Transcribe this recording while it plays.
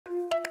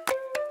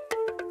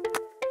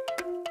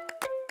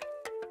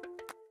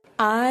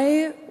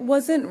I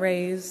wasn't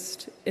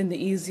raised in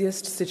the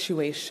easiest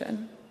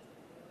situation.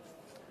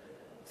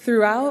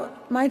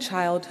 Throughout my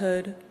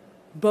childhood,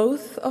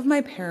 both of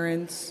my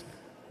parents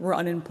were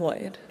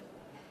unemployed.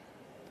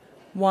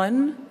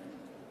 One,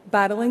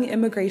 battling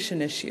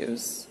immigration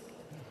issues.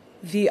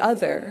 The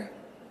other,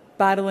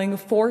 battling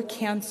 4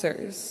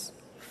 cancers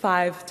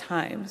 5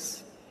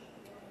 times.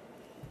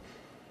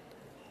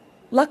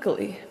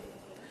 Luckily,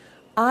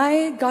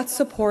 I got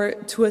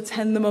support to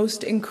attend the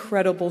most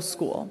incredible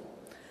school,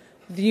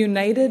 the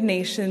United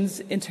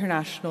Nations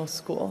International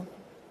School.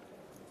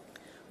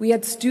 We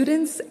had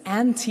students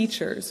and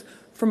teachers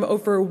from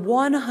over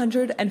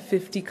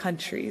 150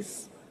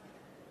 countries.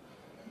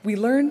 We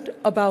learned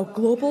about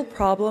global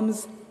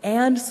problems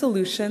and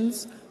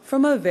solutions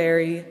from a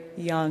very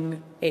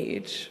young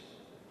age.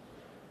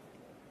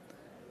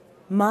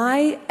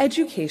 My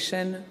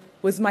education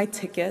was my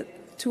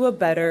ticket to a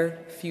better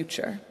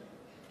future.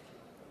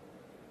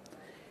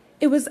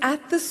 It was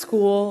at the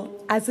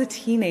school as a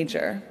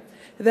teenager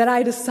that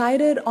I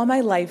decided on my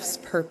life's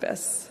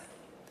purpose: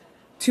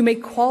 to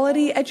make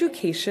quality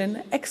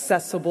education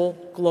accessible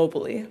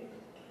globally.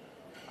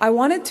 I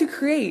wanted to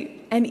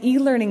create an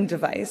e-learning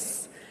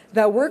device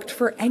that worked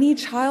for any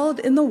child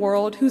in the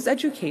world whose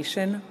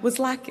education was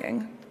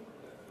lacking,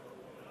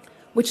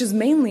 which is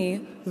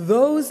mainly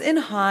those in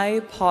high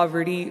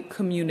poverty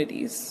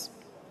communities.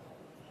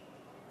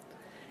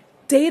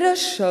 Data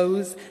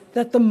shows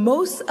that the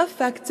most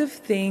effective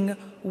thing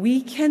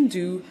we can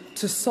do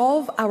to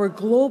solve our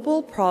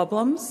global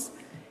problems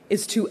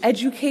is to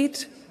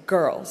educate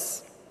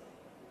girls.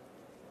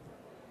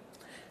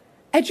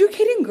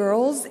 Educating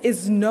girls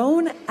is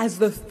known as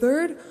the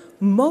 3rd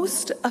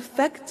most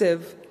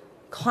effective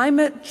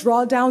climate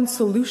drawdown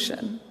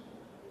solution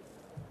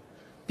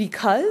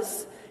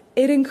because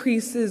it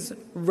increases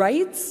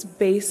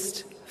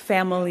rights-based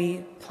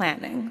family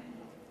planning.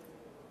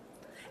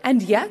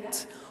 And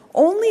yet,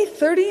 only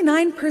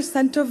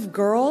 39% of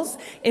girls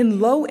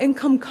in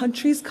low-income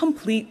countries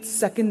complete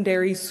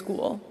secondary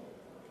school.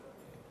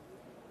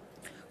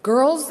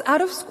 Girls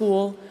out of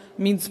school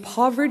means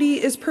poverty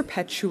is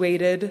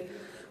perpetuated,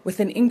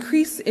 with an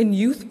increase in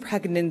youth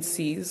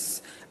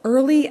pregnancies,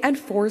 early and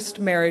forced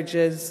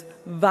marriages,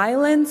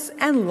 violence,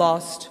 and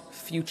lost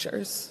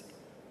futures.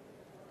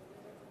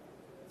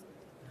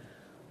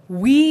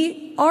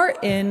 We are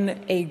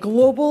in a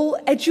global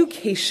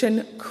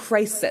education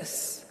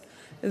crisis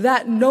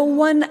that no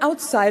one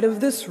outside of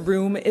this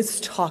room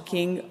is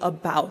talking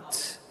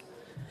about.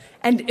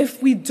 And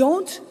if we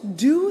don't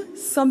do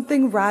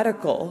something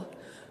radical,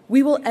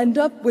 we will end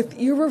up with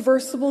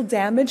irreversible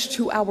damage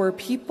to our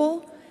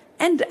people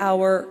and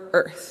our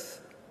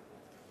earth.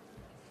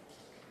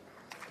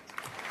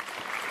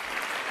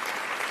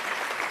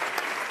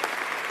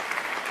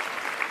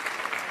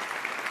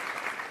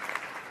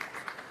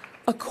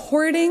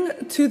 According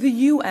to the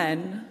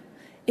UN,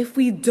 if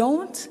we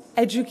don't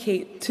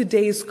educate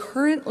today's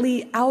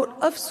currently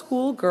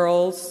out-of-school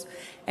girls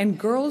and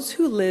girls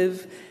who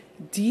live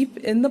deep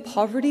in the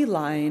poverty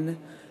line,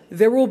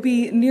 there will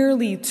be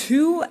nearly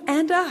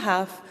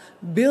 2.5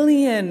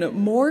 billion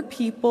more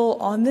people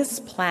on this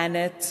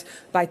planet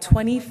by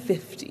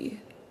 2050,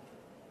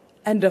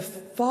 and a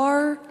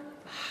far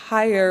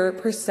higher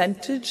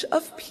percentage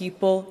of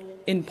people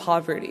in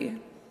poverty.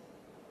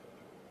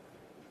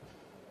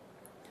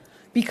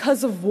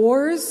 Because of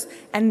wars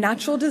and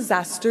natural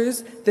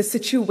disasters, the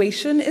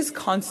situation is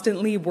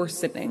constantly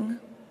worsening.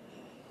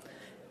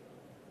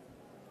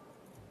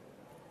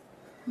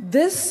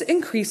 This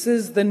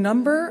increases the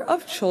number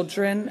of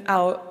children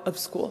out of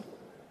school,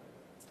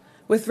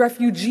 with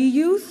refugee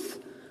youth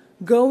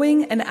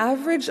going an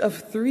average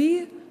of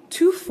 3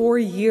 to 4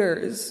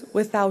 years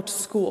without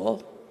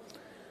school,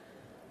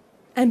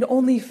 and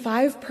only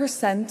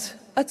 5%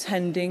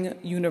 attending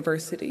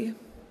university.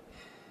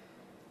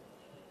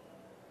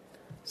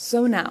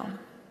 So now,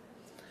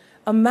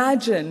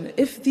 imagine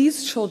if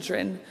these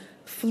children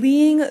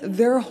fleeing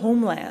their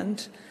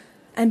homeland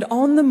and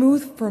on the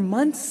move for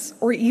months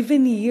or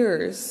even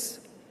years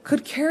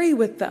could carry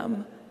with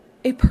them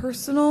a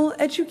personal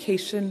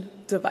education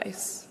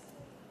device.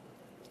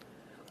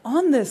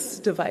 On this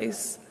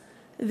device,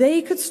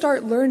 they could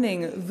start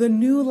learning the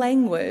new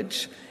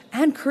language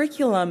and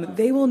curriculum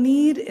they will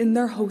need in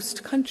their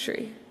host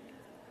country.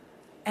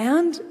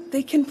 And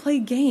they can play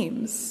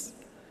games,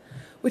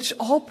 which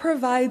all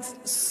provides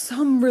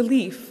some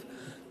relief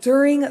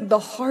during the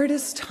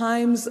hardest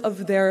times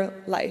of their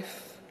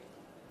life.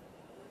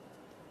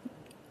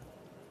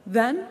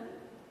 Then,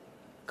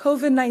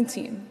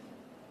 COVID-19.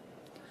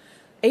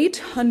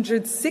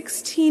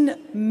 816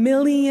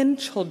 million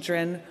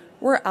children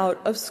were out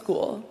of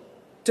school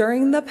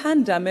during the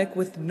pandemic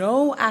with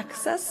no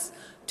access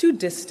to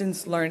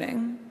distance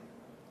learning,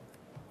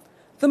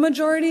 the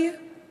majority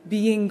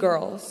being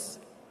girls.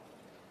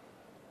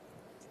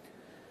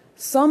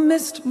 Some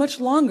missed much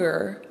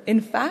longer.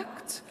 In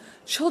fact,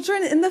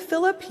 children in the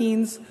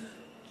Philippines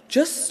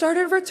just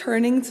started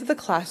returning to the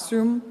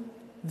classroom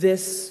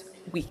this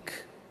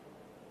week.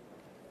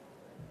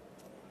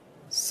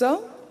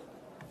 So,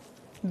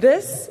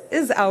 This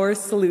is our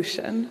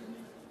solution,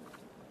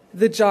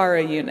 the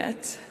Jara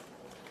unit.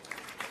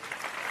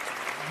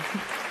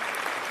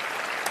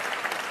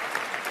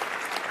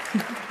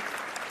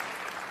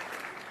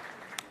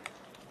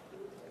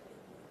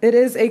 It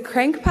is a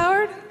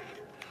crank-powered,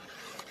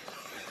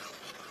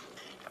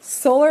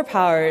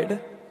 solar-powered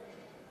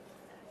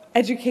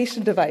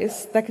education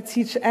device that could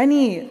teach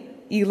any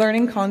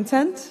e-learning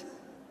content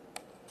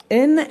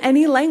in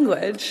any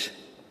language,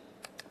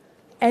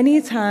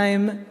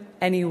 anytime,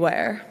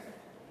 anywhere.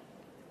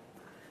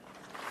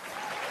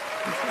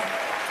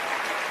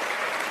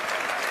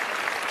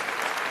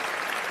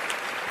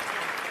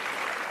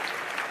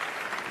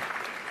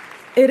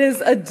 It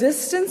is a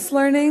distance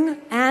learning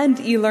and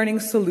e-learning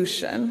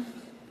solution,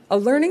 a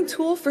learning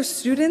tool for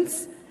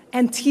students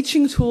and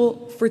teaching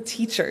tool for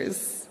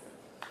teachers.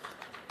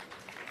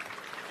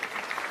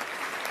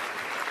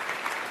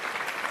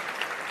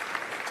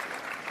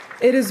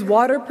 It is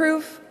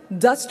waterproof,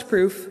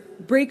 dustproof,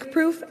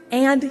 break-proof,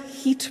 and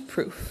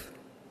heat-proof.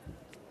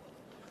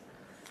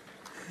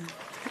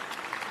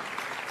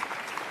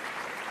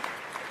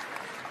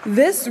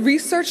 This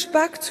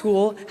research-backed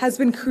tool has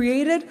been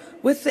created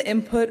with the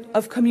input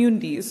of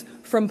communities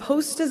from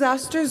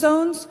post-disaster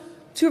zones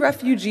to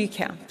refugee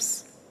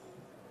camps.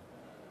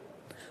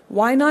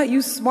 Why not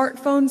use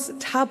smartphones,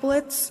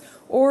 tablets,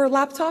 or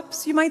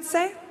laptops, you might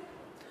say?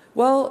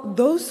 Well,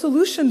 those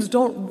solutions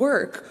don't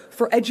work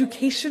for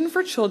education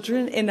for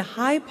children in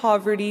high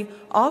poverty,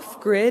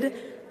 off-grid,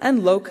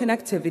 and low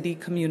connectivity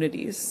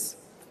communities.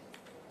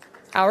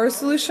 Our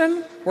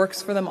solution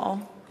works for them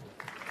all.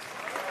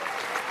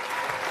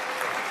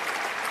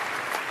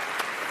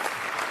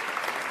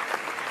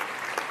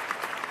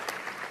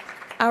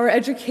 Our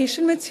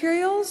education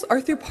materials are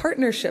through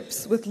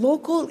partnerships with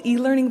local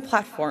e-learning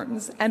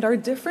platforms and are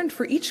different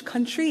for each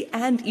country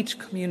and each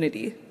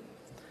community.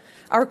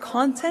 Our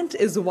content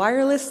is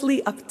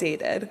wirelessly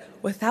updated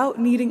without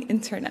needing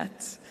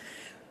internet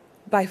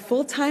by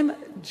full-time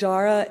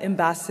Jara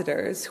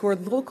ambassadors who are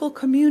local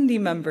community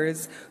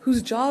members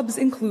whose jobs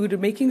include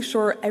making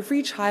sure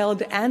every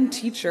child and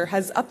teacher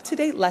has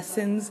up-to-date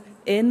lessons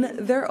in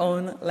their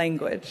own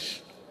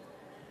language.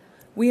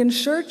 We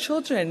ensure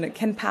children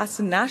can pass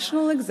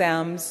national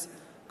exams,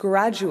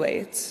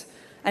 graduate,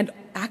 and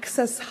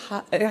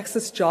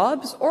access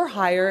jobs or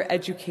higher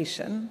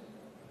education.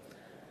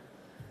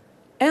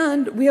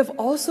 And we have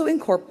also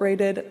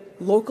incorporated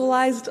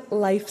localized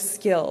life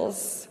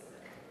skills,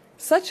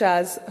 such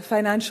as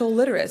financial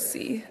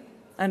literacy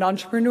and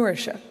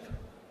entrepreneurship.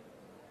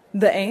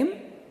 The aim?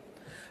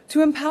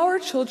 To empower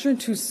children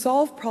to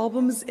solve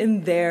problems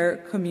in their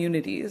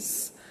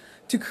communities,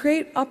 to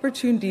create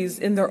opportunities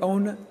in their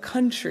own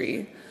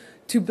country,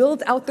 to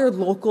build out their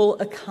local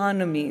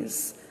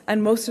economies,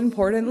 and most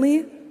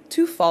importantly,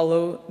 to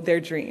follow their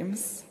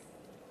dreams.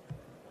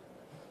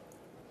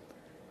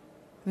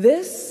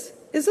 This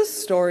is a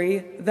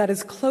story that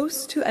is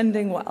close to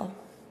ending well.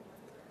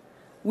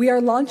 We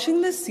are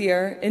launching this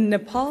year in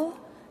Nepal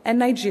and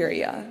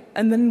Nigeria,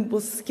 and then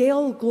will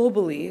scale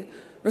globally,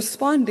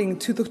 responding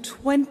to the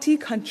 20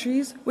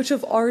 countries which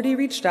have already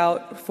reached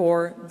out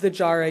for the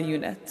Jara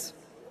unit.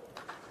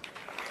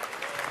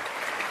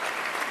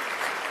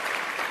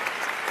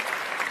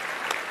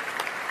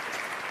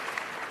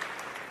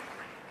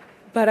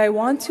 But I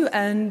want to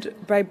end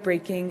by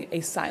breaking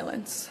a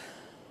silence,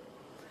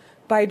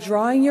 by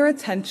drawing your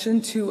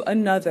attention to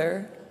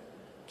another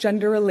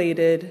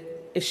gender-related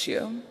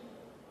issue.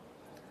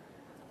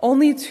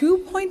 Only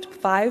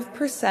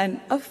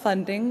 2.5% of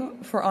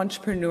funding for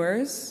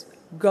entrepreneurs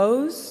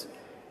goes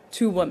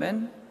to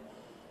women,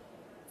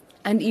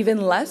 and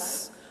even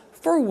less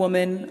for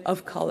women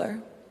of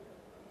color.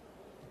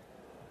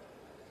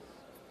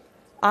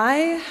 I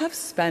have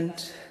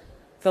spent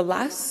the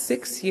last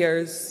 6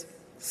 years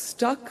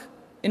stuck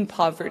in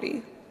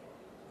poverty,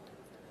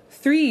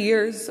 3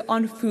 years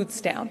on food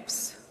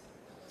stamps,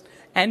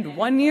 and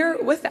 1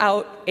 year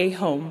without a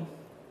home.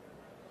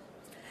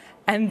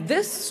 And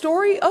this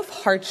story of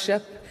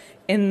hardship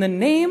in the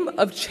name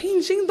of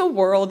changing the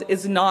world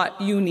is not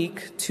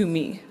unique to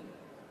me.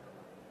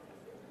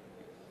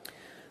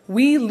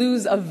 We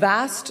lose a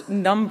vast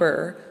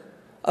number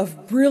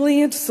of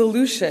brilliant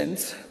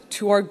solutions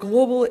to our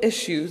global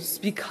issues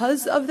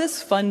because of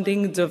this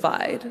funding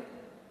divide.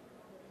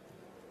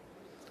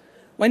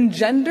 When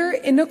gender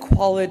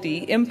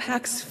inequality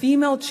impacts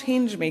female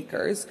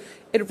changemakers,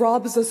 it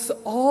robs us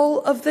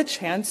all of the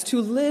chance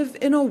to live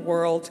in a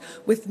world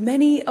with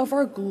many of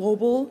our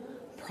global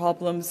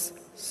problems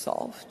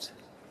solved.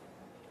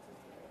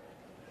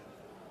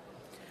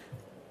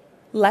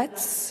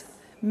 Let's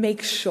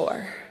make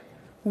sure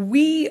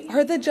we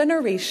are the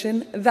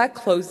generation that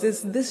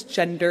closes this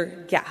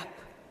gender gap.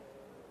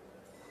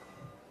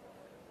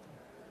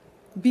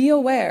 Be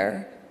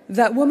aware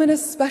that women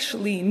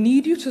especially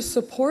need you to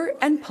support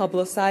and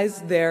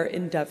publicize their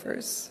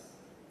endeavors.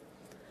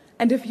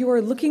 And if you are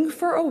looking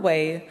for a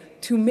way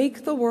to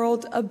make the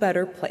world a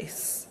better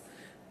place,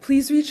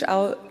 please reach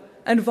out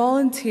and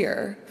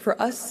volunteer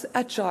for us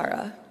at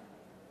Jara.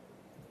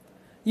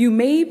 You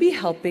may be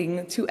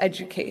helping to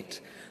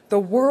educate the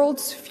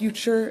world's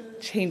future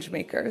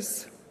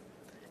changemakers.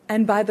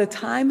 And by the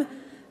time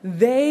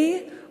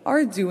they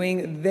are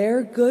doing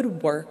their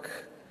good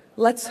work,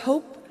 let's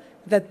hope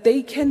that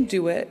they can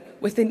do it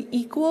with an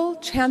equal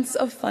chance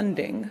of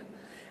funding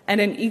and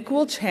an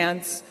equal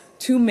chance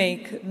to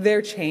make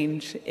their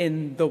change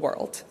in the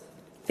world.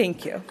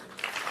 Thank you.